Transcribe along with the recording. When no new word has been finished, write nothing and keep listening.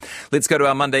Let's go to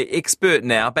our Monday expert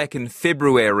now. Back in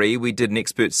February, we did an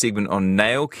expert segment on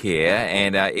nail care,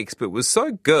 and our expert was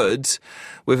so good,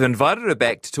 we've invited her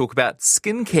back to talk about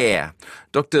skincare.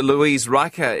 Dr. Louise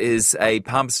Riker is a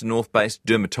Palmerston North-based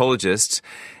dermatologist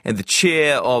and the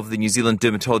chair of the New Zealand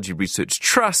Dermatology Research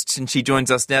Trust, and she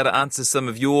joins us now to answer some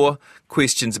of your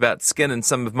questions about skin and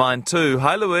some of mine too.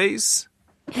 Hi, Louise.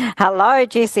 Hello,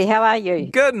 Jesse. How are you?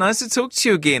 Good. Nice to talk to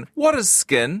you again. What is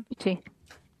skin?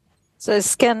 So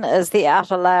skin is the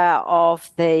outer layer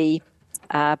of the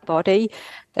body.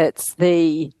 It's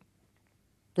the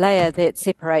layer that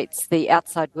separates the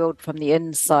outside world from the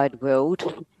inside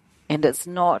world, and it's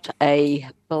not a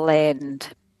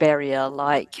bland barrier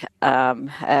like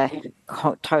a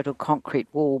total concrete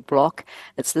wall block.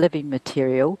 It's living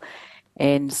material.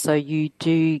 And so you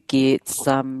do get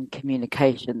some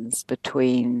communications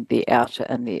between the outer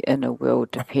and the inner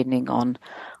world, depending on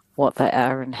what they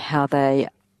are and how they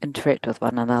interact with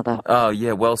one another. Oh,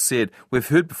 yeah, well said. We've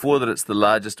heard before that it's the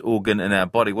largest organ in our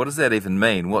body. What does that even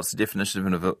mean? What's the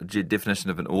definition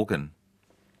of an organ?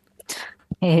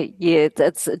 Yeah,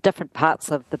 it's different parts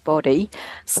of the body.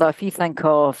 So if you think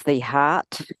of the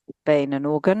heart being an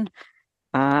organ,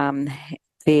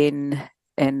 then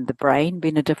and the brain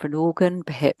being a different organ,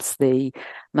 perhaps the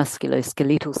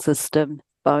musculoskeletal system,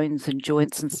 bones and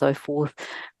joints and so forth.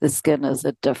 The skin is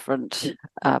a different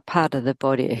part of the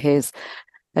body. It has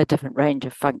a different range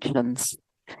of functions.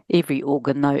 Every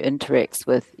organ, though, interacts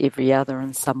with every other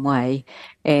in some way.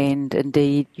 And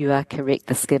indeed, you are correct,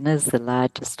 the skin is the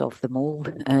largest of them all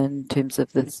in terms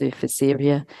of the surface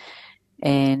area.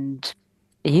 And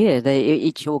yeah,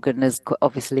 each organ is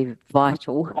obviously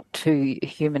vital to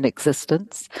human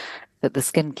existence, but the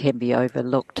skin can be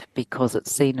overlooked because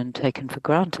it's seen and taken for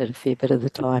granted a fair bit of the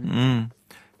time.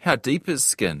 How deep is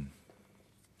skin?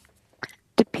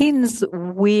 Depends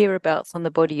whereabouts on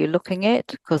the body you're looking at,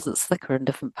 because it's thicker in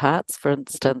different parts. For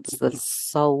instance, the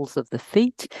soles of the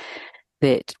feet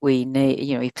that we need,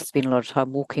 you spend a lot of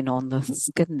time walking on, the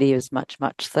skin there is much,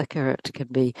 much thicker. It can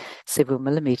be several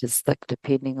millimetres thick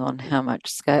depending on how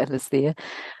much scale is there.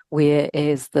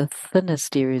 Whereas the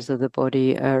thinnest areas of the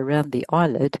body are around the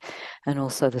eyelid and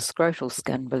also the scrotal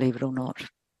skin, believe it or not.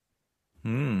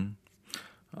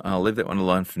 I'll leave that one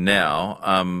alone for now.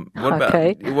 What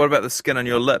about the skin on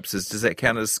your lips? Does that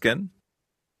count as skin?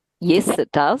 Yes,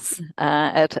 it does.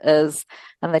 It is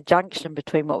in the junction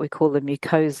between what we call the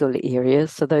mucosal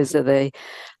areas. So those are the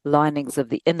linings of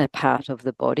the inner part of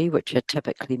the body, which are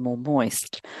typically more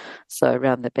moist. So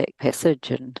around the back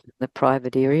passage and the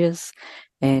private areas,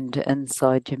 and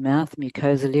inside your mouth,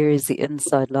 mucosal areas, the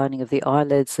inside lining of the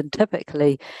eyelids, and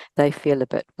typically they feel a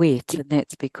bit wet, and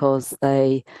that's because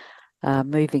they are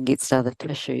moving against other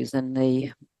tissues, and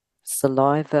the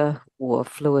saliva or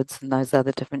fluids in those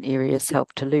other different areas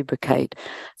help to lubricate.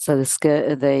 So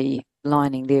the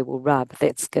lining there will rub,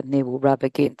 that skin there will rub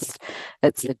against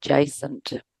its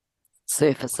adjacent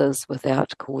surfaces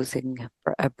without causing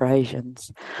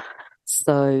abrasions.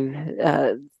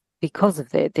 So because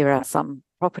of that, there are some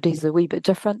properties a wee bit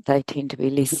different. They tend to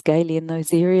be less scaly in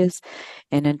those areas.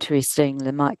 And interesting,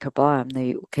 the microbiome,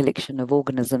 the collection of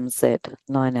organisms that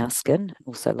line our skin,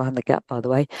 also line the gut, by the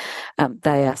way,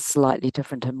 they are slightly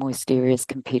different in moist areas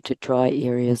compared to dry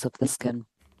areas of the skin.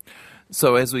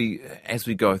 So as we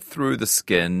go through the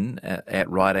skin at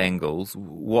right angles,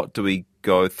 what do we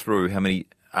go through? How many?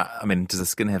 Does the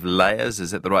skin have layers?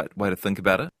 Is that the right way to think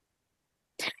about it?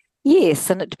 Yes,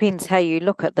 and it depends how you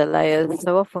look at the layers.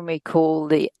 So often we call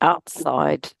the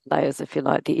outside layers, if you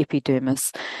like, the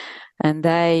epidermis, and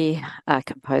they are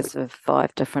composed of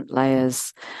 5 different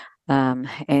layers.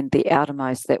 And the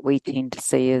outermost that we tend to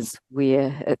see is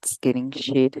where it's getting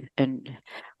shed,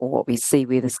 or what we see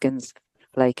where the skin's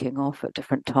flaking off at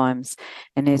different times.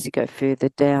 And as you go further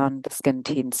down, the skin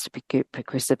tends to be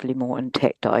progressively more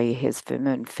intact, i.e. has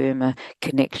firmer and firmer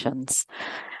connections.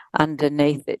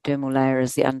 Underneath that dermal layer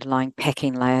is the underlying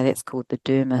packing layer that's called the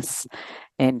dermis.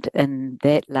 And in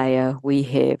that layer, we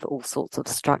have all sorts of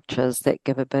structures that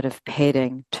give a bit of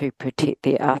padding to protect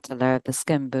the outer layer of the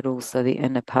skin, but also the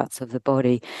inner parts of the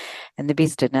body. And the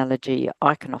best analogy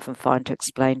I can often find to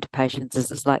explain to patients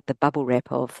is it's like the bubble wrap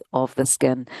of the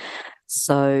skin.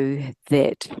 So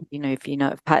that,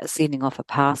 if sending off a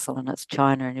parcel and it's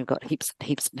China and you've got heaps and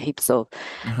heaps and heaps of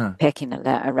packing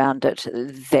around it,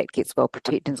 that gets well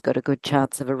protected and has got a good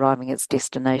chance of arriving at its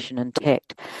destination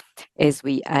intact. As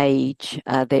we age,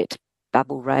 that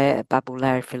bubble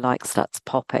layer, if you like, starts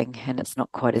popping and it's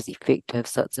not quite as effective.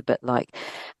 So it's a bit like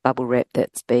bubble wrap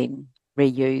that's been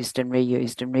reused and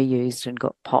reused and reused and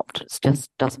got popped. It just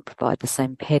doesn't provide the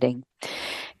same padding.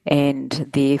 And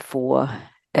therefore,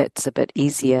 it's a bit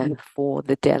easier for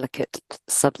the delicate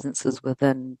substances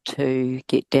within to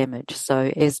get damaged.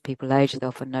 So as people age, they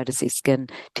often notice their skin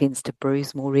tends to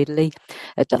bruise more readily.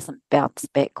 It doesn't bounce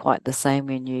back quite the same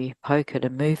when you poke it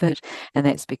and move it, and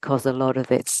that's because a lot of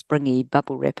that springy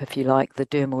bubble wrap, if you like, the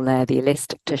dermal layer, the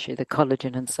elastic tissue, the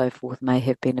collagen and so forth may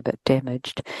have been a bit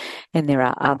damaged. And there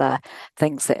are other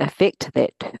things that affect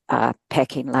that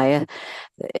packing layer,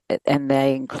 and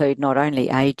they include not only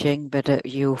aging, but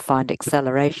you'll find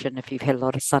acceleration if you've had a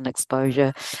lot of sun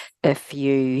exposure. If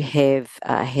you have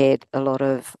had a lot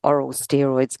of oral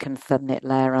steroids, can thin that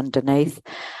layer underneath.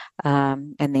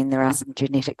 And then there are some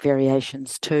genetic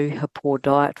variations too. A poor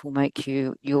diet will make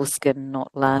your skin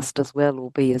not last as well or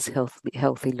be as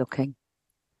healthy looking.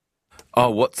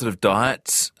 Oh, what sort of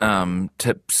diet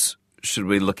tips should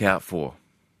we look out for?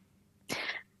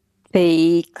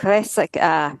 The classic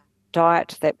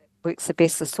diet that works the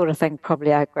best, the sort of thing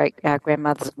probably our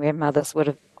grandmothers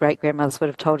and great grandmothers would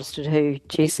have told us to do,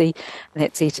 Jessie, and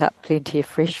that's eat up plenty of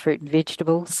fresh fruit and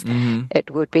vegetables. Mm-hmm.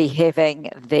 It would be having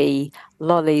the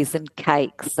lollies and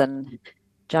cakes and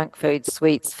junk food,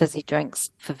 sweets, fizzy drinks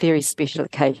for very special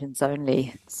occasions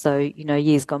only. So,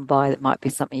 years gone by, that might be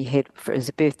something you had as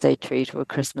a birthday treat or a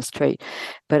Christmas treat,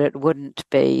 but it wouldn't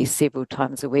be several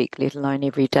times a week, let alone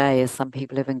every day, as some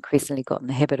people have increasingly got in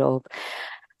the habit of.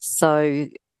 So,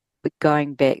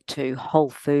 going back to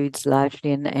whole foods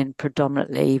largely and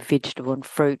predominantly vegetable and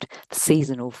fruit,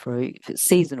 seasonal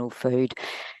food.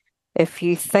 If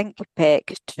you think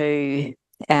back to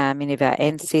many of our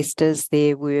ancestors,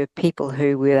 there were people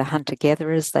who were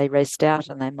hunter-gatherers. They raced out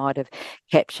and they might have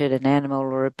captured an animal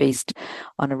or a beast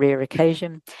on a rare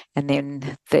occasion. And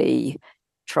then the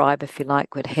tribe, if you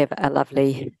like, would have a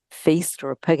lovely feast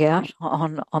or a pig out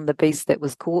on the beast that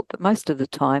was caught. But most of the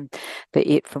time, they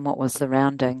ate from what was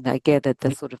surrounding. They gathered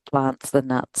the sort of plants, the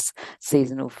nuts,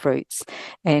 seasonal fruits.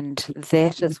 And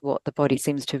that is what the body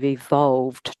seems to have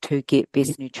evolved to get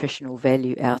best nutritional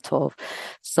value out of.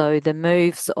 So the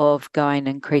moves of going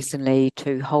increasingly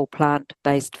to whole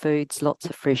plant-based foods, lots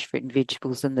of fresh fruit and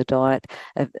vegetables in the diet,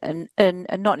 and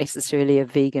not necessarily a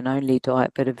vegan-only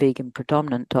diet, but a vegan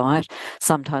predominant diet,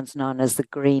 sometimes known as the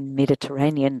green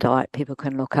Mediterranean diet, people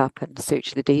can look up and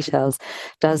search the details,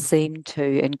 does seem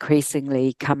to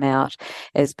increasingly come out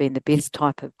as being the best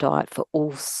type of diet for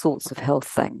all sorts of health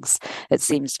things. It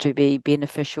seems to be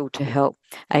beneficial to help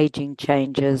aging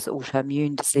changes,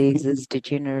 autoimmune diseases,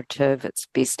 degenerative. It's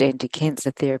best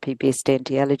anti-cancer therapy, best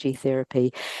anti-allergy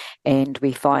therapy, and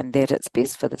we find that it's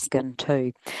best for the skin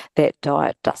too. That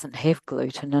diet doesn't have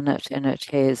gluten in it, and it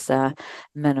has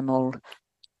minimal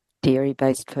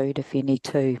dairy-based food, if any,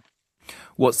 too.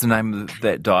 What's the name of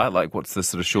that diet? Like, what's the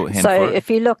sort of shorthand So for it? if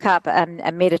you look up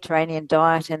a Mediterranean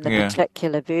diet, and the Yeah.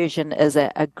 particular version is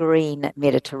a green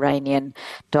Mediterranean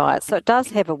diet. So it does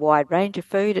have a wide range of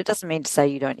food. It doesn't mean to say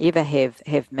you don't ever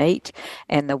have meat,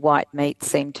 and the white meats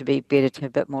seem to be better to a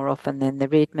bit more often than the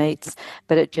red meats,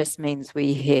 but it just means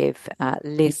we have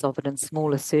less of it in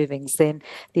smaller servings than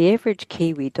the average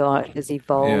Kiwi diet has Yeah.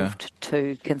 evolved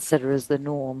to consider as the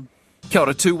norm. Kia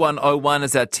ora, 2101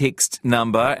 is our text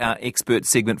number. Our expert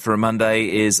segment for a Monday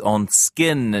is on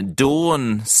skin.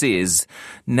 Dawn says,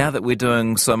 now that we're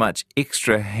doing so much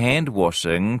extra hand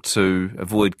washing to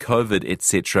avoid COVID,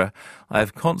 etc., I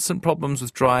have constant problems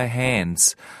with dry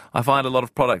hands. I find a lot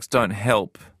of products don't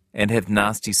help and have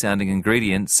nasty sounding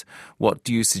ingredients. What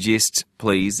do you suggest,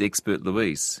 please, expert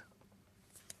Louise?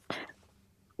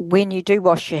 When you do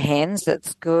wash your hands,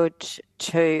 it's good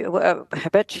to,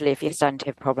 habitually, if you're starting to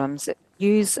have problems,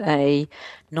 use a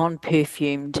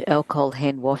non-perfumed alcohol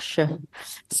hand washer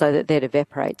so that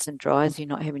evaporates and dries. You're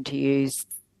not having to use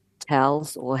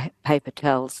towels or paper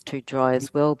towels to dry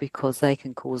as well, because they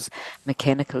can cause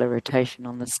mechanical irritation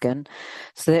on the skin.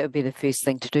 So that would be the first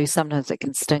thing to do. Sometimes it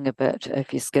can sting a bit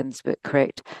if your skin's a bit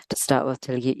cracked to start with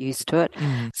till you get used to it.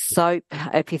 Soap,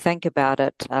 if you think about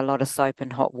it, a lot of soap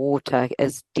and hot water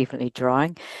is definitely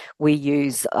drying. We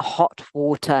use hot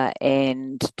water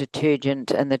and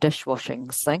detergent in the dishwashing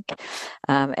sink,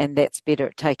 and that's better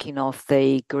at taking off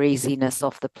the greasiness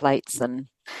off the plates and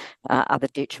other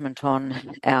detriment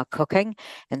on our cooking.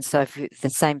 And so if the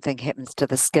same thing happens to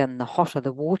the skin, the hotter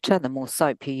the water, the more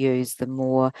soap you use, the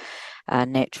more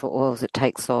natural oils it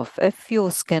takes off. If your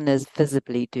skin is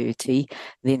visibly dirty,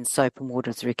 then soap and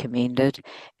water is recommended.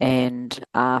 And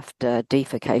after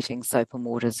defecating, soap and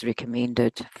water is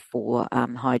recommended for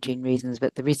hygiene reasons.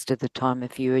 But the rest of the time,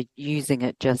 if you're using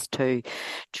it just to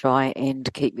try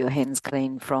and keep your hands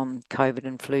clean from COVID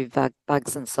and flu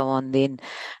bugs and so on, then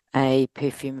a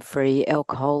perfume-free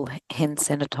alcohol hand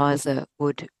sanitizer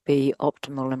would be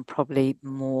optimal and probably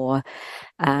more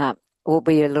will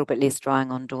be a little bit less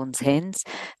drying on Dawn's hands.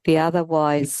 The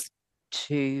otherwise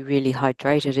to really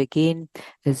hydrate it again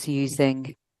is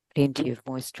using plenty of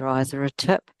moisturiser. A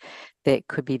tip that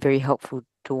could be very helpful,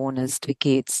 Dawn, is to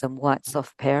get some white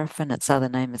soft paraffin, its other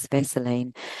name is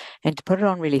Vaseline, and to put it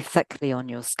on really thickly on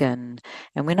your skin.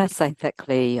 And when I say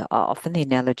thickly, often the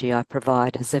analogy I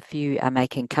provide is if you are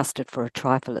making custard for a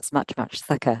trifle, it's much, much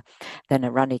thicker than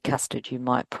a runny custard you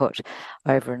might put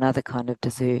over another kind of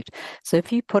dessert. So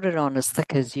if you put it on as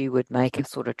thick as you would make a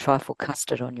sort of trifle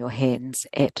custard on your hands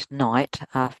at night,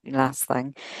 after last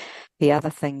thing, the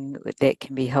other thing that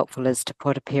can be helpful is to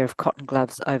put a pair of cotton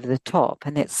gloves over the top,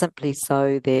 and that's simply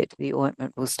so that the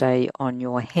ointment will stay on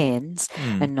your hands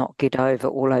and not get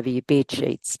all over your bed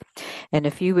sheets. And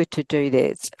if you were to do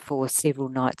that for several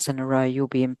nights in a row, you'll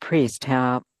be impressed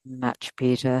how much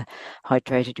better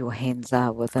hydrated your hands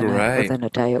are within Great. a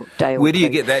day or Where do you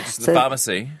two. get that? Just at the So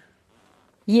pharmacy?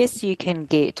 yes, you can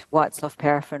get white soft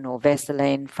paraffin or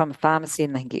Vaseline from a pharmacy,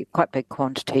 and they can get quite big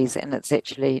quantities, and it's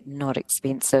actually not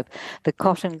expensive. The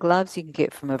cotton gloves you can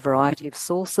get from a variety of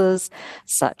sources,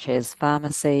 such as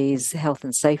pharmacies, health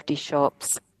and safety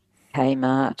shops,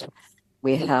 Kmart,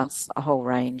 warehouse, a whole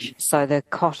range. So the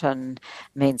cotton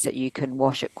means that you can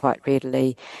wash it quite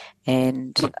readily,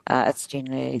 and it's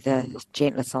generally the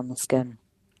gentlest on the skin.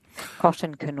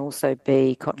 Cotton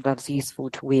gloves useful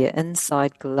to wear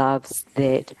inside gloves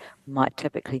that might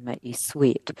typically make you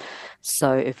sweat.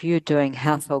 So if you're doing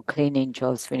household cleaning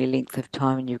jobs for any length of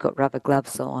time and you've got rubber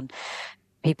gloves on,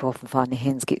 people often find their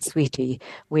hands get sweaty.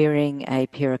 Wearing a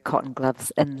pair of cotton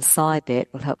gloves inside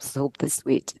that will help absorb the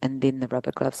sweat, and then the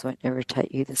rubber gloves won't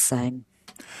irritate you the same.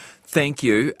 Thank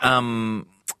you. Someone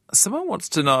wants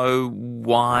to know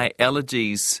why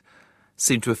allergies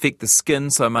seem to affect the skin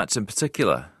so much in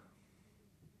particular.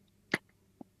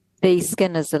 The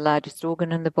skin is the largest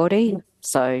organ in the body,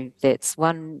 so that's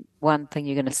one thing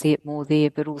you're going to see it more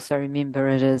there, but also remember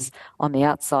it is on the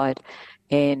outside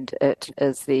and it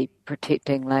is the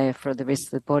protecting layer for the rest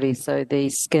of the body. So the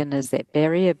skin is that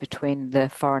barrier between the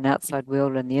foreign outside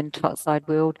world and the inside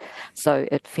world. So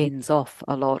it fends off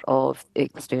a lot of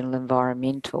external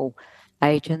environmental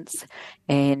agents,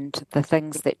 and the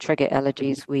things that trigger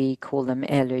allergies, we call them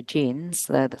allergens.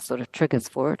 They're the sort of triggers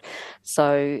for it.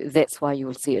 So that's why you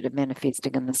will see it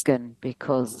manifesting in the skin,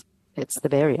 because it's the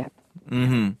barrier.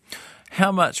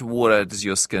 How much water does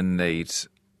your skin need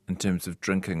in terms of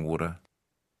drinking water?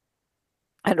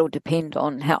 It'll depend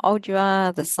on how old you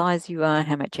are, the size you are,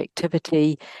 how much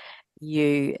activity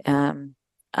you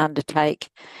undertake.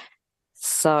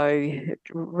 So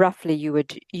roughly you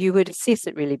would assess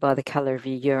it really by the colour of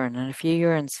your urine. And if your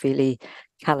urine's fairly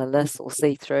colourless or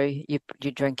see-through,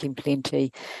 you're drinking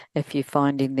plenty. If you're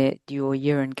finding that your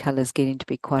urine colour's getting to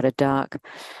be quite a dark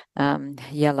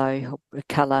yellow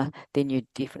colour, then you're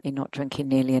definitely not drinking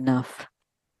nearly enough.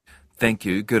 Thank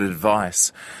you. Good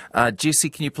advice.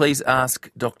 Jessie, can you please ask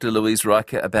Dr. Louise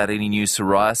Riker about any new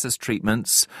psoriasis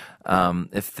treatments?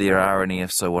 If there are any,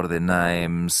 if so, what are their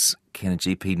names? Can a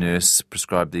GP nurse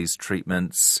prescribe these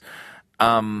treatments?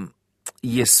 Yes,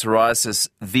 psoriasis,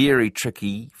 very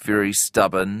tricky, very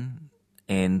stubborn,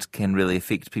 and can really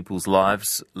affect people's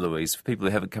lives, Louise. For people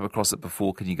who haven't come across it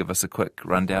before, can you give us a quick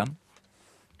rundown?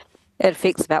 It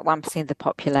affects about 1% of the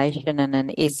population, and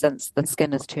in essence, the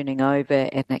skin is turning over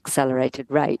at an accelerated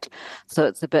rate. So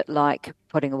it's a bit like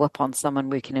putting a whip on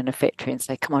someone working in a factory and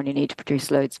say, come on, you need to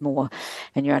produce loads more.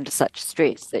 And you're under such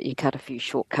stress that you cut a few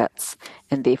shortcuts,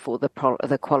 and therefore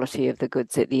the quality of the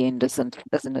goods at the end isn't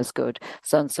as good.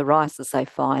 So in psoriasis, they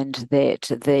find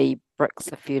that the bricks,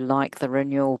 if you like, the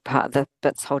renewal part, the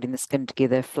bits holding the skin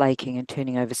together, flaking and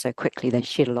turning over so quickly, they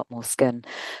shed a lot more skin.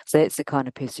 So that's the kind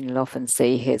of person you'll often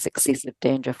see has excessive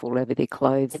dandruff all over their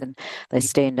clothes, and they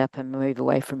stand up and move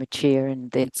away from a chair, and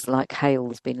that's like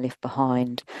hail's been left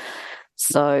behind.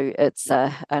 So it's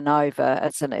a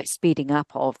speeding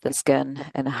up of the skin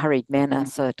in a hurried manner,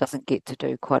 so it doesn't get to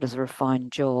do quite as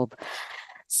refined job.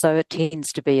 So it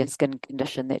tends to be a skin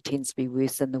condition that tends to be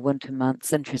worse in the winter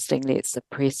months. Interestingly, it's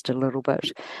suppressed a little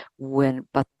bit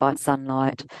but by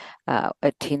sunlight.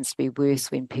 It tends to be worse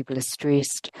when people are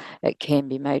stressed. It can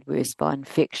be made worse by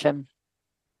infection.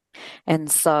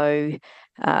 And so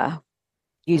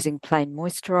using plain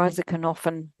moisturiser can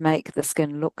often make the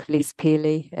skin look less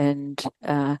peely, and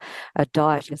a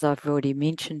diet, as I've already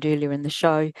mentioned earlier in the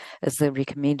show, is the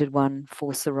recommended one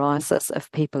for psoriasis.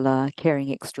 If people are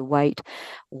carrying extra weight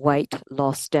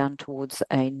loss down towards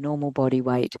a normal body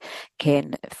weight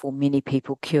can, for many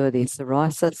people, cure their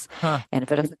psoriasis. Huh. And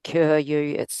if it doesn't cure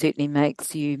you, it certainly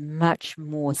makes you much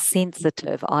more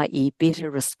sensitive, i.e. better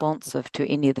responsive to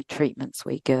any of the treatments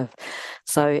we give.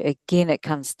 So again, it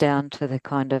comes down to the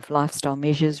kind of lifestyle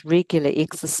measures, regular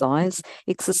exercise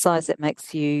that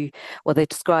makes you, well, they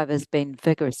describe as being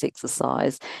vigorous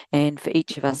exercise. And for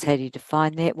each of us, how do you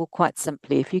define that? Well, quite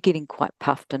simply, if you're getting quite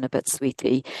puffed and a bit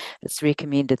sweaty, it's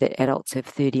recommended that adults have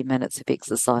 30 minutes of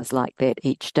exercise like that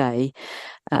each day.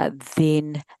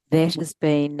 Then that has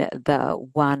been the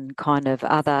one kind of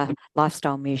other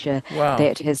lifestyle measure Wow.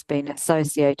 that has been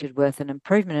associated with an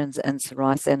improvement in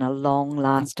psoriasis and a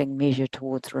long-lasting measure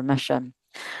towards remission.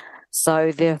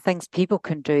 So there are things people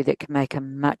can do that can make a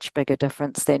much bigger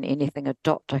difference than anything a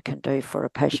doctor can do for a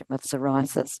patient with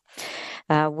psoriasis.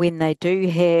 When they do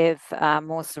have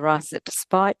more psoriasis,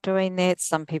 despite doing that,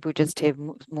 some people just have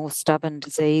more stubborn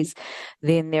disease,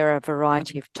 then there are a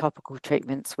variety of topical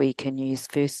treatments we can use.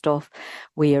 First off,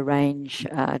 we arrange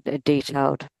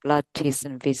detailed blood tests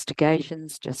and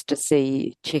investigations just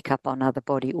to check up on other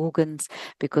body organs,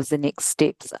 because the next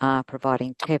steps are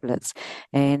providing tablets.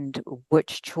 And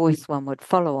which choice one would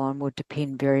follow on would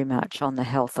depend very much on the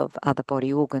health of other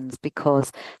body organs,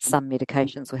 because some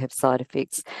medications will have side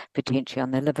effects potentially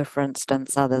on the liver, for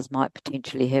instance. Others might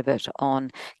potentially have it on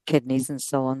kidneys and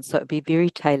so on. So it would be very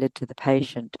tailored to the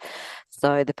patient.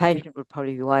 So the patient would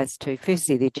probably be wise to first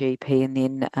see their GP and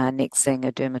then next seeing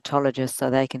a dermatologist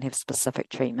so they can have specific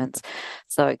treatments.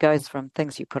 So it goes from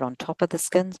things you put on top of the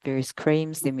skins, various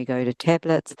creams, then we go to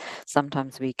tablets.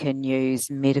 Sometimes we can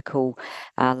use medical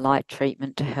light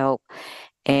treatment to help.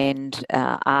 And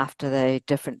after the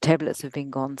different tablets have been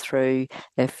gone through,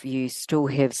 if you still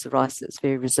have psoriasis that's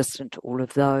very resistant to all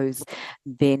of those,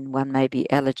 then one may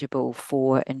be eligible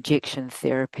for injection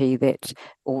therapy that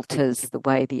alters the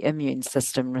way the immune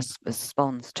system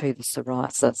responds to the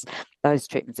psoriasis. Those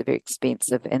treatments are very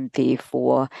expensive and they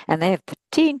have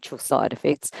potential side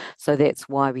effects. So that's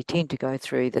why we tend to go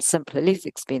through the simpler, less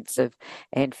expensive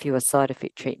and fewer side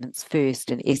effect treatments first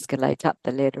and escalate up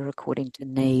the ladder according to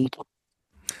need.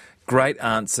 Great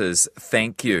answers.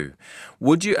 Thank you.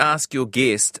 Would you ask your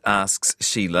guest, asks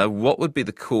Sheila, what would be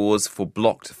the cause for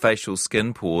blocked facial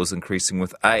skin pores increasing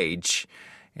with age?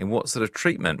 And what sort of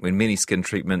treatment, when many skin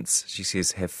treatments, she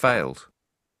says, have failed?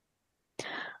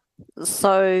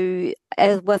 So,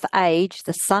 as with age,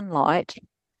 the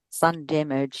sun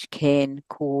damage can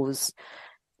cause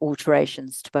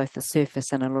alterations to both the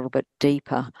surface and a little bit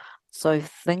deeper. So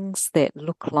things that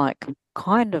look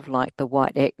kind of like the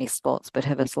white acne spots but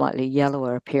have a slightly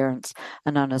yellower appearance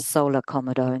are known as solar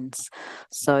comedones.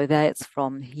 So that's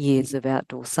from years of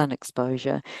outdoor sun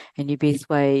exposure. And your best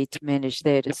way to manage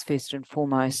that is first and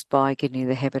foremost by getting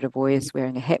the habit of always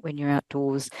wearing a hat when you're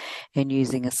outdoors and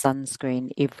using a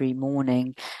sunscreen every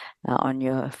morning on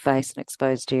your face and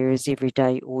exposed areas every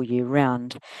day all year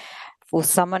round. For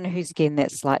someone who's getting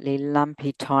that slightly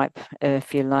lumpy type,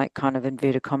 if you like, kind of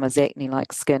inverted commas,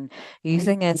 acne-like skin,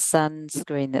 using a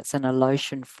sunscreen that's in a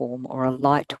lotion form or a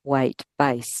lightweight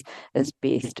base is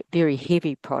best. Very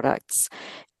heavy products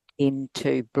tend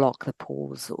to block the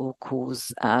pores or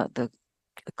cause the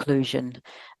occlusion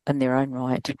in their own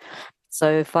right. So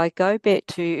if I go back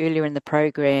to earlier in the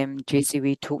program, Jesse,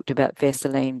 we talked about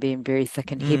Vaseline being very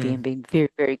thick and heavy and being very,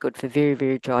 very good for very,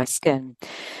 very dry skin.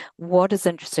 What is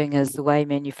interesting is the way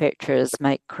manufacturers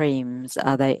make creams,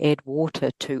 they add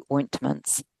water to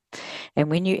ointments.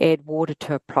 And when you add water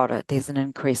to a product, there's an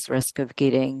increased risk of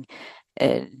getting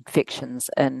infections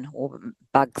in or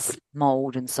bugs,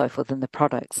 mold, and so forth in the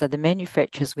product. So the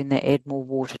manufacturers, when they add more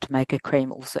water to make a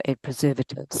cream, also add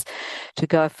preservatives. To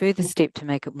go a further step to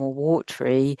make it more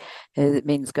watery, it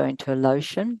means going to a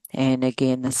lotion, and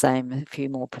again the same, a few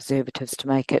more preservatives to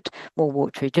make it more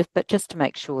watery. Just to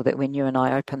make sure that when you and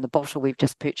I open the bottle we've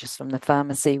just purchased from the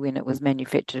pharmacy, when it was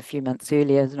manufactured a few months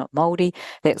earlier, is not mouldy.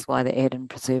 That's why they add in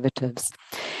preservatives.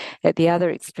 At the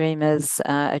other extreme is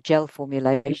a gel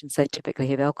formulation. So typically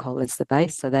have alcohol as the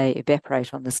base, so they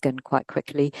evaporate on the skin quite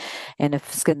quickly. And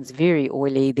if skin's very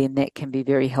oily, then that can be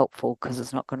very helpful because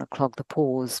it's not going to clog the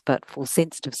pores. But for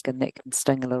sensitive skin, that can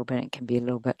sting a little bit and can be a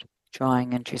little bit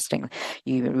drying. Interesting.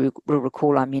 You will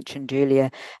recall I mentioned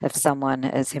earlier, if someone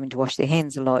is having to wash their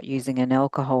hands a lot, using an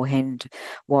alcohol hand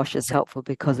wash is helpful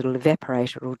because it'll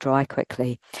evaporate, it'll dry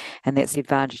quickly. And that's the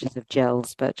advantages of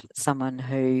gels. But someone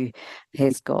who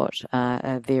has got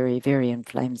a very, very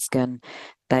inflamed skin,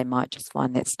 they might just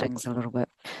find that stings a little bit.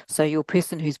 So your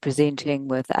person who's presenting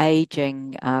with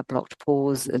aging blocked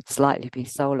pores, it's likely to be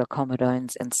solar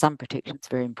comedones, and sun protection is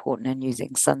very important, and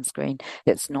using sunscreen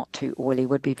that's not too oily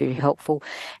would be very helpful.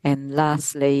 And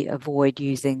lastly, avoid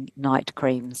using night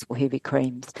creams or heavy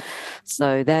creams.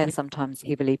 So they're sometimes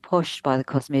heavily pushed by the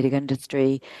cosmetic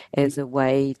industry as a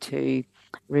way to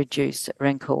reduce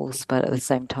wrinkles, but at the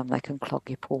same time they can clog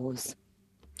your pores.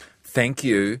 Thank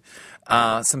you.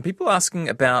 Some people asking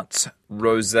about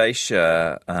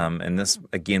rosacea, and this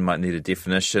again might need a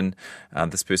definition.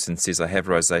 This person says, I have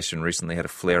rosacea and recently had a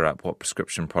flare up. What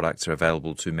prescription products are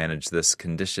available to manage this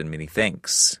condition? Many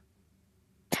thanks.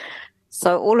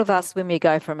 So all of us, when we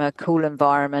go from a cool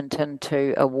environment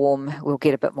into a warm, we'll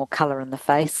get a bit more colour in the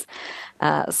face.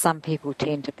 Some people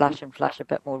tend to blush and flush a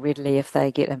bit more readily if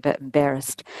they get a bit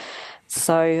embarrassed.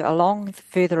 So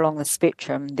further along the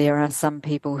spectrum, there are some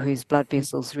people whose blood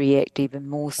vessels react even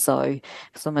more so.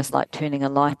 It's almost like turning a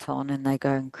light on and they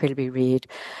go incredibly red.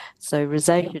 So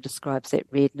rosacea describes that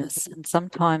redness, and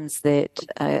sometimes that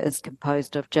is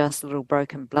composed of just little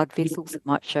broken blood vessels. It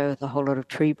might show with a whole lot of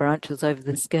tree branches over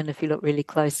the skin if you look really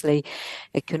closely.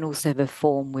 It can also have a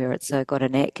form where it's got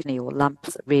an acne or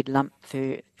lumps, red lump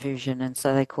version, and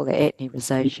so they call it acne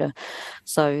rosacea.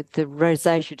 So the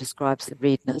rosacea describes the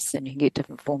redness, and you can get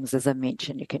different forms, as I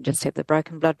mentioned. You can just have the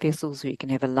broken blood vessels, or you can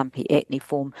have a lumpy acne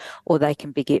form, or they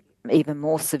can get even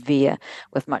more severe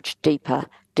with much deeper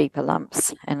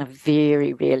lumps and a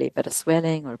very rarely a bit of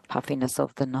swelling or puffiness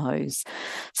of the nose.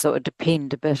 So it would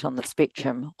depend a bit on the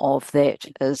spectrum of that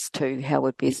as to how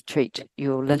we best treat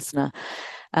your listener.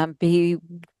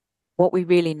 What we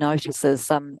really notice is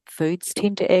some foods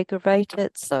tend to aggravate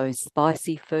it. So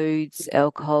spicy foods,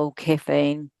 alcohol,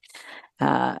 caffeine,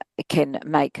 can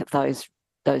make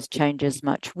those changes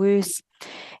much worse.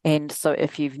 And so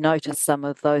if you've noticed some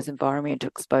of those environmental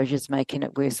exposures making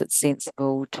it worse, it's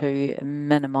sensible to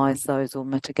minimise those or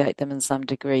mitigate them in some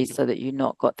degree so that you've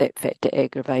not got that factor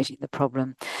aggravating the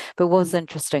problem. But what's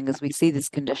interesting is we see this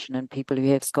condition in people who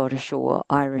have Scottish or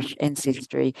Irish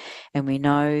ancestry, and we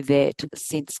know that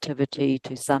sensitivity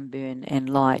to sunburn and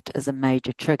light is a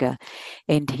major trigger,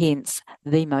 and hence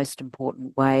the most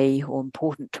important way or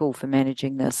important tool for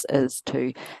managing this is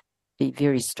to be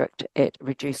very strict at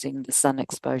reducing the sun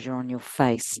exposure on your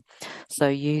face. So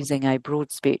using a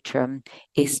broad spectrum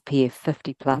SPF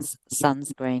 50 plus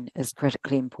sunscreen is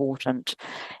critically important,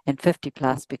 and 50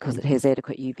 plus because it has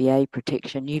adequate UVA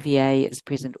protection. UVA is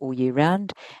present all year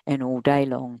round and all day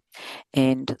long,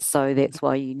 and so that's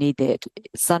why you need that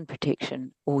sun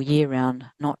protection all year round,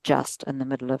 not just in the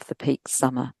middle of the peak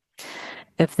summer.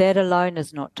 If that alone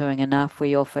is not doing enough,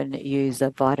 we often use a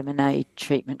vitamin A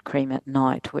treatment cream at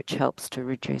night, which helps to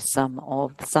reduce some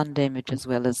of the sun damage as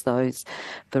well as those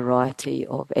variety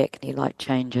of acne-like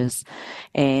changes.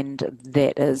 And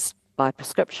that is by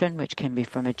prescription, which can be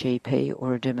from a GP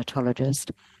or a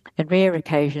dermatologist. In rare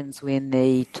occasions when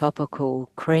the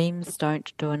topical creams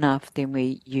don't do enough, then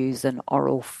we use an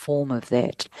oral form of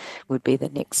that, would be the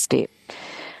next step.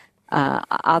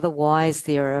 Otherwise,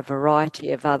 there are a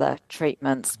variety of other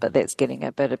treatments, but that's getting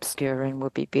a bit obscure and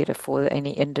would be better for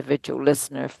any individual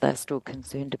listener, if they're still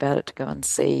concerned about it, to go and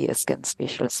see a skin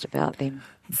specialist about them.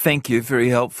 Thank you, very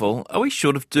helpful. Are we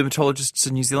short of dermatologists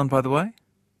in New Zealand, by the way?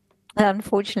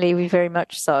 Unfortunately, we very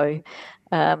much so.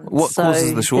 What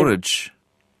causes the shortage?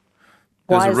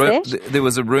 Why is that? There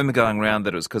was a rumour going around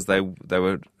that it was because they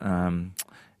were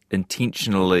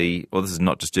intentionally, well, this is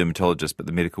not just dermatologists, but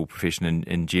the medical profession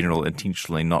in general,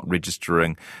 intentionally not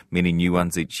registering many new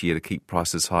ones each year to keep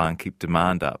prices high and keep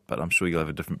demand up. But I'm sure you'll have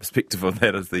a different perspective on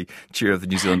that as the chair of the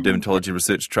New Zealand Dermatology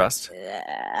Research Trust.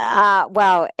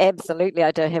 Well, absolutely.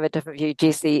 I do have a different view,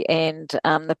 Jesse. And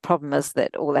the problem is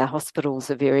that all our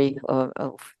hospitals are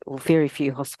or very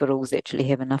few hospitals actually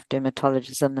have enough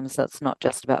dermatologists in them. So it's not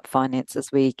just about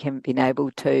finances. We haven't been able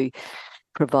to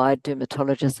provide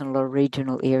dermatologists in a lot of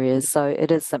regional areas. So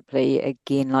it is simply,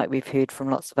 again, like we've heard from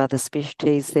lots of other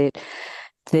specialties, that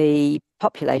the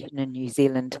population in New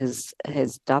Zealand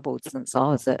has doubled since I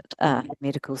was at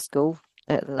medical school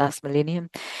at the last millennium,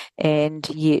 and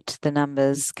yet the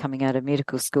numbers coming out of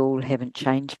medical school haven't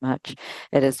changed much.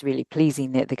 It is really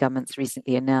pleasing that the government's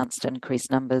recently announced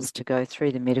increased numbers to go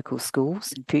through the medical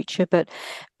schools in future, but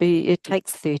it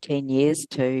takes 13 years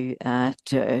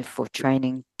for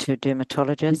training to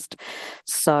dermatologist.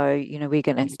 So, we're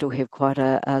going to still have quite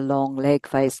a long lag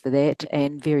phase for that,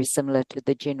 and very similar to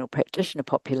the general practitioner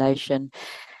population.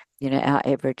 Our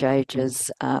average age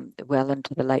is well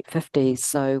into the late 50s,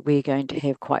 so we're going to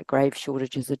have quite grave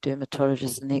shortages of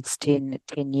dermatologists in the next 10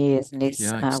 years,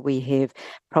 unless we have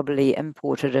probably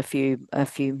imported a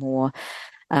few more.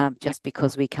 Just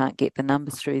because we can't get the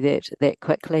numbers through that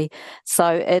quickly. So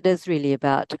it is really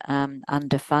about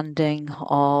underfunding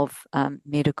of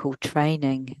medical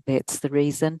training. That's the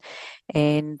reason.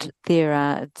 And there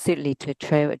are certainly to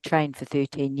train for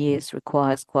 13 years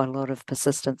requires quite a lot of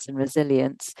persistence and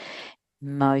resilience.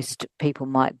 Most people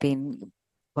might then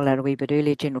pull out a wee bit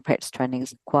earlier. General practice training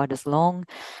isn't quite as long,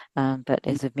 but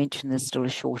as I've mentioned, there's still a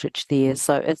shortage there.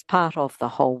 So it's part of the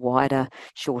whole wider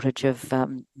shortage of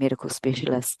medical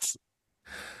specialists.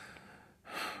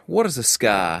 What is a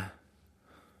scar?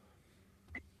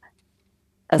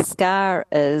 A scar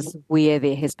is where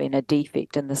there has been a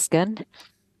defect in the skin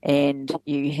and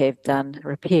you have done a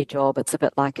repair job. It's a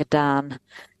bit like a darn,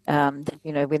 when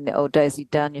the old days you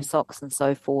darn your socks and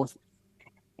so forth.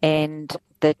 And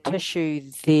the tissue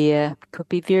there could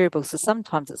be variable. So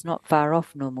sometimes it's not far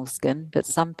off normal skin, but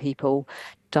some people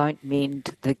don't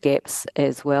mend the gaps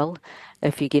as well.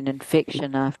 If you get an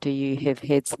infection after you have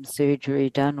had some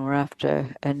surgery done or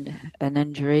after an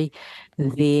injury,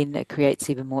 then it creates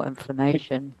even more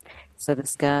inflammation. So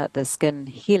the skin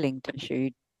healing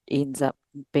tissue ends up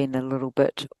being a little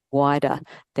bit wider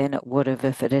than it would have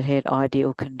if it had had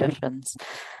ideal conditions.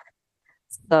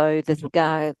 So the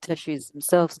scar tissues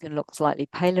themselves can look slightly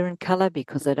paler in colour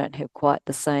because they don't have quite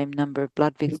the same number of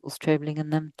blood vessels travelling in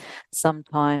them.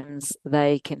 Sometimes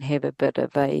they can have a bit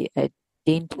of a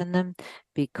dent in them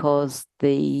because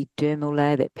the dermal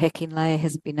layer, that packing layer,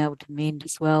 hasn't been able to mend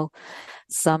as well.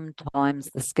 Sometimes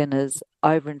the skin is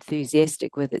over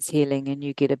enthusiastic with its healing and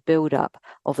you get a build up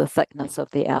of the thickness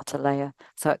of the outer layer,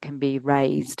 so it can be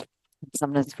raised.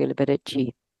 Sometimes feel a bit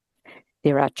itchy.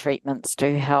 There are treatments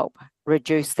to help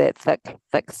reduce that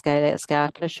thick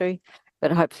scar tissue.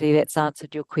 But hopefully that's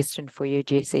answered your question for you,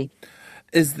 Jessie.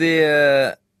 Is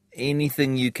there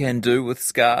anything you can do with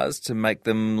scars to make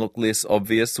them look less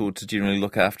obvious or to generally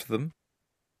look after them?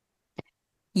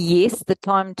 Yes, the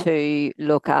time to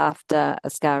look after a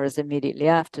scar is immediately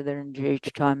after the injury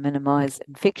to try and minimise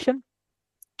infection,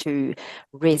 to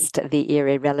rest the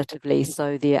area relatively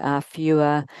so there are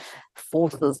fewer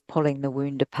forces pulling the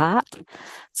wound apart.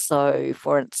 So,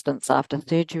 for instance, after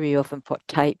surgery, you often put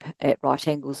tape at right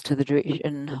angles to the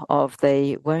direction of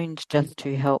the wound just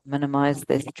to help minimise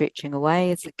the stretching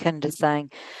away. It's akin to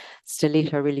saying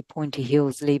stiletto, really pointy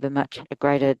heels leave a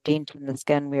greater dent in the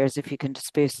skin, whereas if you can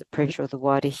disperse the pressure of the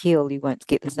wider heel, you won't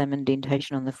get the same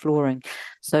indentation on the flooring.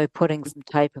 So putting some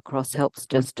tape across helps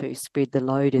just to spread the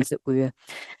load, as it were.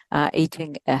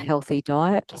 Eating a healthy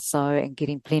diet, and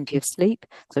getting plenty of sleep.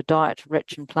 So diet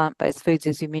rich in plant-based foods,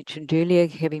 as you mentioned earlier,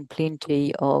 having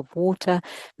plenty of water,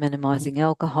 minimizing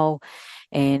alcohol,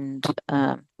 and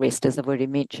rest, as I've already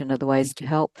mentioned, are the ways to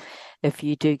help. If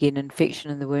you do get an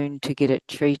infection in the wound, to get it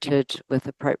treated with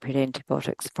appropriate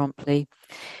antibiotics promptly.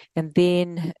 And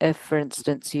then if, for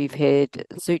instance, you've had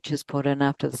sutures put in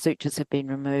after the sutures have been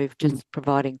removed, just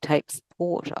providing tape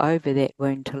support over that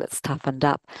wound till it's toughened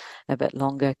up a bit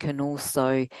longer can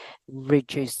also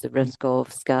reduce the risk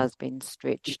of scars being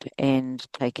stretched and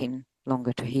taking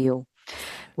longer to heal.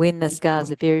 When the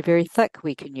scars are very, very thick,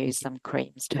 we can use some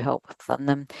creams to help thin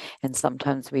them, and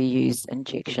sometimes we use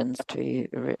injections to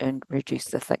reduce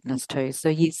the thickness too. So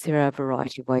yes, there are a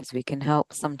variety of ways we can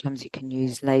help. Sometimes you can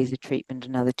use laser treatment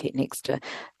and other techniques to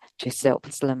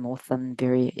help slim or thin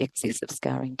very excessive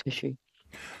scarring tissue.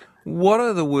 What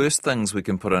are the worst things we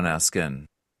can put on our skin?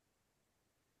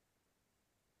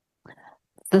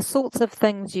 The sorts of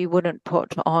things you wouldn't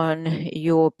put on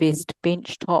your best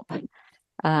bench top.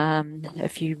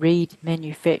 If you read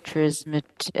manufacturers'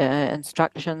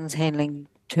 instructions handling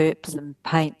terps and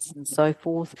paints and so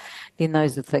forth, then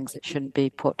those are things that shouldn't be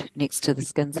put next to the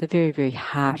skin. So very, very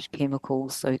harsh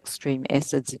chemicals, so extreme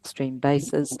acids, extreme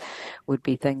bases would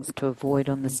be things to avoid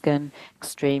on the skin.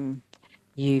 Extreme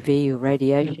UV or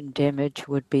radiation damage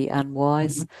would be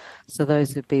unwise. So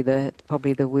those would be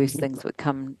probably the worst things that would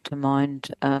come to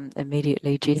mind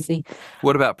immediately, Jessie.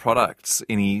 What about products?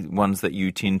 Any ones that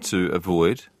you tend to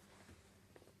avoid?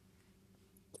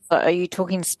 So are you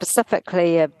talking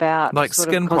specifically about Like sort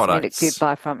of skin cosmetics you'd products.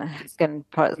 buy from skin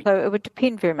products? So it would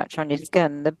depend very much on your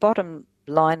skin. The bottom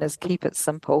line is keep it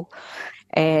simple.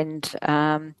 And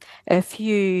if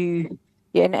you,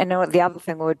 yeah, and the other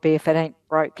thing would be if it ain't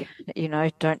broke,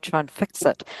 don't try and fix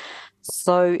it.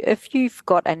 So if you've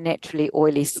got a naturally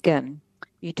oily skin,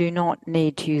 you do not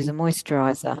need to use a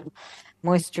moisturizer.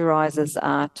 Moisturizers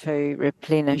are to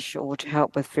replenish or to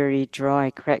help with very dry,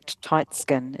 cracked, tight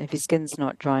skin. If your skin's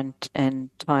not dry and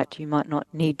tight, you might not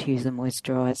need to use a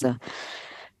moisturizer.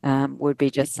 Would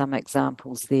be just some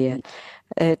examples there.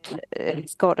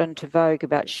 It's got into vogue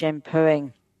about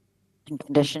shampooing and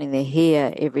conditioning their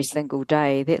hair every single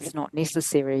day, that's not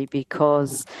necessary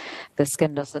because the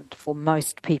skin doesn't, for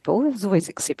most people, there's always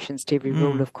exceptions to every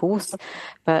rule, of course,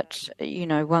 but,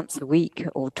 once a week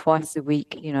or twice a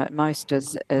week, at most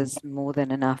is more than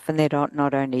enough. And that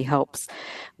not only helps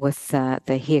with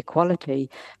the hair quality,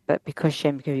 but because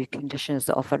shampoo conditioners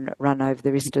often run over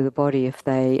the rest of the body if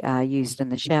they are used in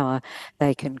the shower,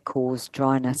 they can cause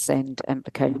dryness and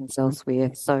implications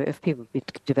elsewhere. So if people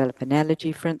develop an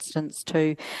allergy, for instance,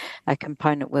 to a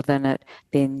component within it,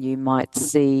 then you might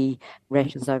see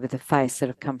rashes over the face that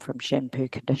have come from shampoo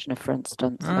conditioner, for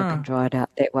instance, and it can dry it out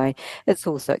that way. It's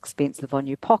also expensive on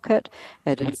your pocket.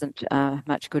 It isn't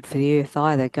much good for the earth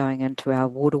either, going into our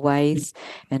waterways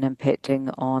and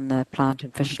impacting on the plant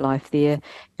and fish life there,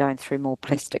 going through more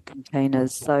plastic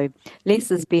containers. So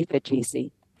less is better,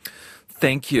 Jessie.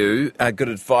 Thank you. Good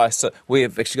advice. So we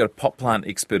have actually got a pot plant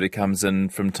expert who comes in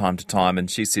from time to time, and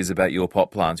she says about your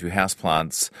pot plants, your house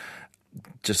plants,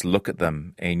 just look at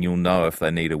them and you'll know if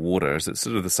they need a water. It's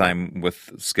sort of the same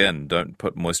with skin. Don't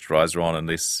put moisturiser on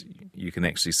unless you can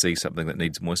actually see something that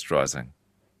needs moisturising.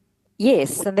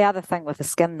 Yes, and the other thing with the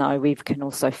skin, though, we can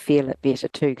also feel it better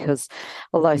too, because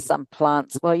although some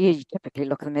plants, well, you typically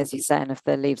look at them, as you say, and if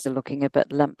the leaves are looking a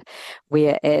bit limp,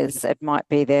 whereas it might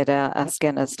be that our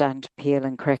skin is starting to peel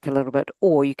and crack a little bit,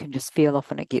 or you can just feel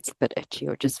often it gets a bit itchy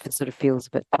or just sort of feels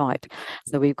a bit tight.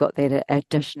 So we've got that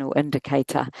additional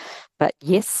indicator. But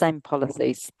yes, same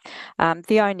policies.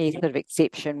 The only sort of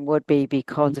exception would be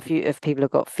because if people have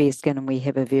got fair skin and we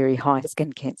have a very high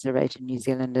skin cancer rate in New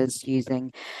Zealanders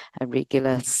using a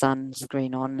regular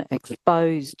sunscreen on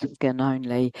exposed skin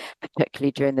only,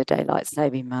 particularly during the daylight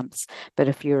saving months. But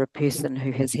if you're a person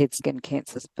who has had skin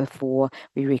cancers before,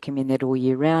 we recommend that all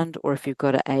year round. Or if you've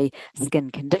got a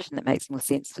skin condition that makes more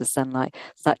sense to sunlight,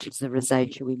 such as the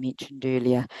rosacea we mentioned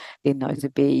earlier, then those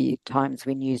would be times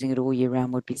when using it all year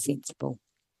round would be sensible.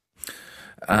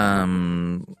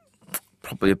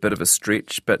 Probably a bit of a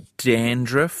stretch, but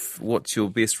dandruff, what's your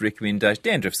best recommendation?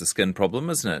 Dandruff's a skin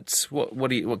problem, isn't it? What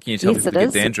can you tell Yes, people it to get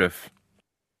is. dandruff?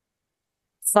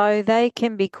 So they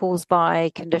can be caused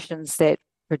by conditions that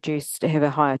have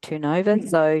a higher turnover.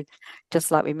 So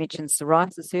just like we mentioned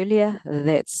psoriasis earlier,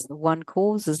 that's one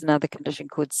cause. There's another condition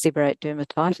called seborrheic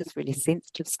dermatitis, really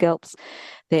sensitive scalps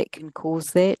that can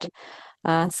cause that.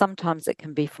 Sometimes it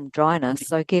can be from dryness.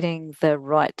 So getting the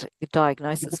right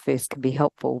diagnosis first can be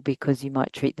helpful because you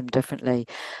might treat them differently.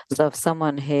 So if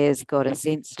someone has got a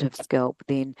sensitive scalp,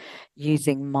 then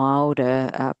using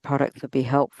milder products would be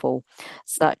helpful,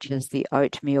 such as the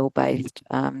oatmeal-based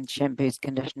shampoos,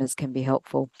 conditioners can be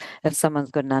helpful. If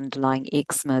someone's got an underlying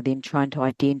eczema, then trying to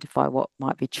identify what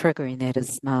might be triggering that is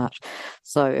smart.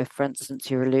 So if, for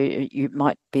instance, you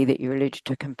might be that you're allergic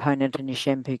to a component in your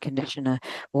shampoo conditioner,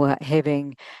 or having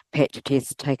patch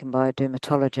tests taken by a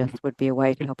dermatologist would be a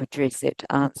way to help address that, to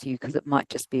answer you, because it might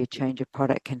just be a change of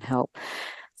product can help.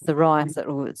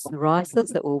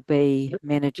 Psoriasis, it will be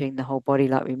managing the whole body,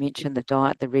 like we mentioned, the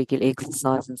diet, the regular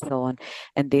exercise, and so on.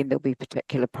 And then there'll be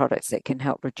particular products that can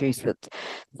help reduce it.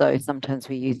 So sometimes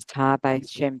we use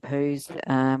tar-based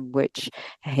shampoos, which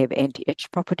have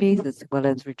anti-itch properties as well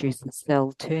as reducing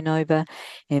cell turnover.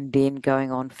 And then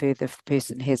going on further, if the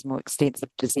person has more extensive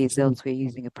disease elsewhere,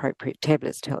 using appropriate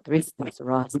tablets to help the rest of the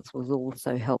psoriasis will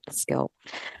also help the scalp.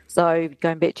 So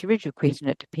going back to your original question,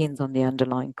 it depends on the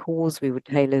underlying cause. We would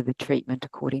tailor the treatment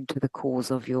according to the cause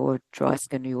of your dry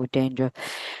skin or your dandruff.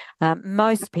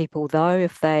 Most people, though,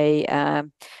 if they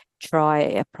try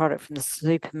a product from the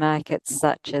supermarket,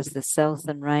 such as the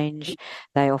Selsun range,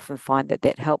 they often find that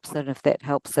that helps it. If that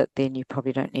helps it, then you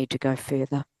probably don't need to go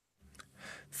further.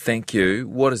 Thank you.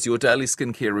 What is your daily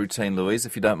skincare routine, Louise,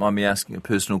 if you don't mind me asking a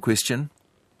personal question?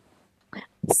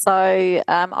 So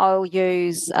I'll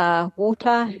use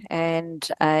water and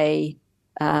a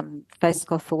face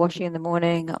cloth for washing in the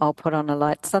morning. I'll put on a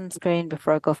light sunscreen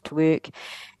before I go off to work.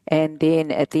 And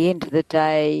then at the end of the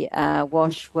day,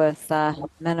 wash with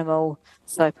minimal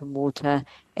soap and water.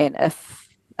 And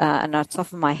I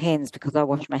soften my hands because I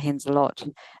wash my hands a lot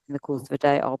in the course of a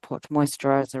day. I'll put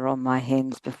moisturizer on my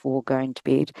hands before going to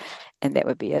bed, and that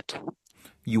would be it.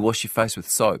 You wash your face with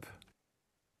soap?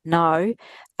 No,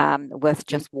 with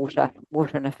just water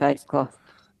and a face cloth.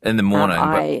 In the morning, but,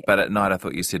 I but at night I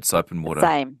thought you said soap and water.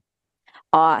 Same.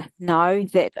 No,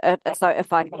 that so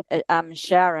if I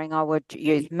showering, I would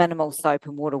use minimal soap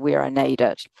and water where I need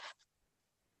it.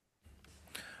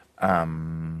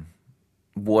 Um,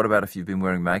 what about if you've been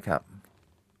wearing makeup?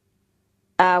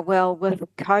 Well, with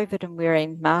COVID and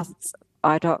wearing masks,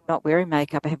 I don't not wearing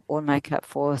makeup. I haven't worn makeup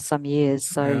for some years.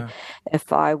 So Yeah.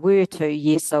 if I were to,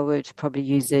 yes, I would probably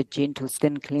use a gentle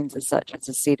skin cleanser such as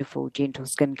a Cetaphil gentle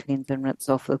skin cleanser and rinse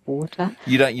off with water.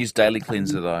 You don't use daily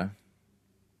cleanser Um, though.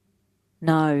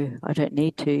 no, I don't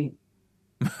need to.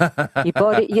 Your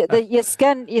body, your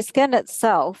skin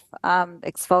itself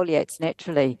exfoliates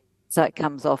naturally. So it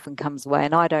comes off and comes away.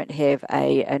 And I don't have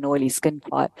an oily skin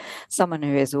type. Someone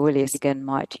who has oily skin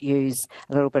might use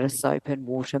a little bit of soap and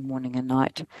water morning and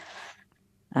night,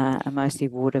 and mostly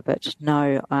water. But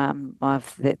no, I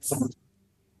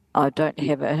don't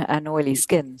have an oily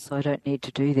skin, so I don't need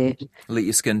to do that. Let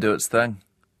your skin do its thing.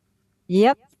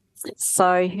 Yep.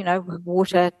 So,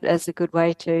 water is a good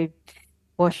way to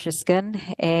wash your skin,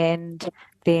 and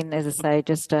then, as I say,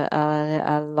 just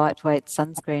a lightweight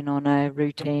sunscreen on a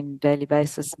routine daily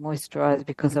basis, moisturize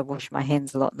because I wash my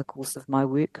hands a lot in the course of my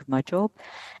work, my job.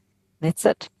 That's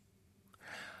it.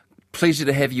 Pleasure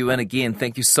to have you in again.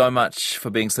 Thank you so much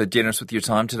for being so generous with your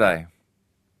time today.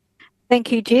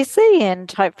 Thank you, Jesse,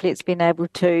 and hopefully it's been able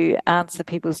to answer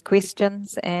people's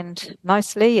questions, and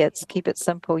mostly it's keep it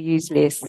simple, use less.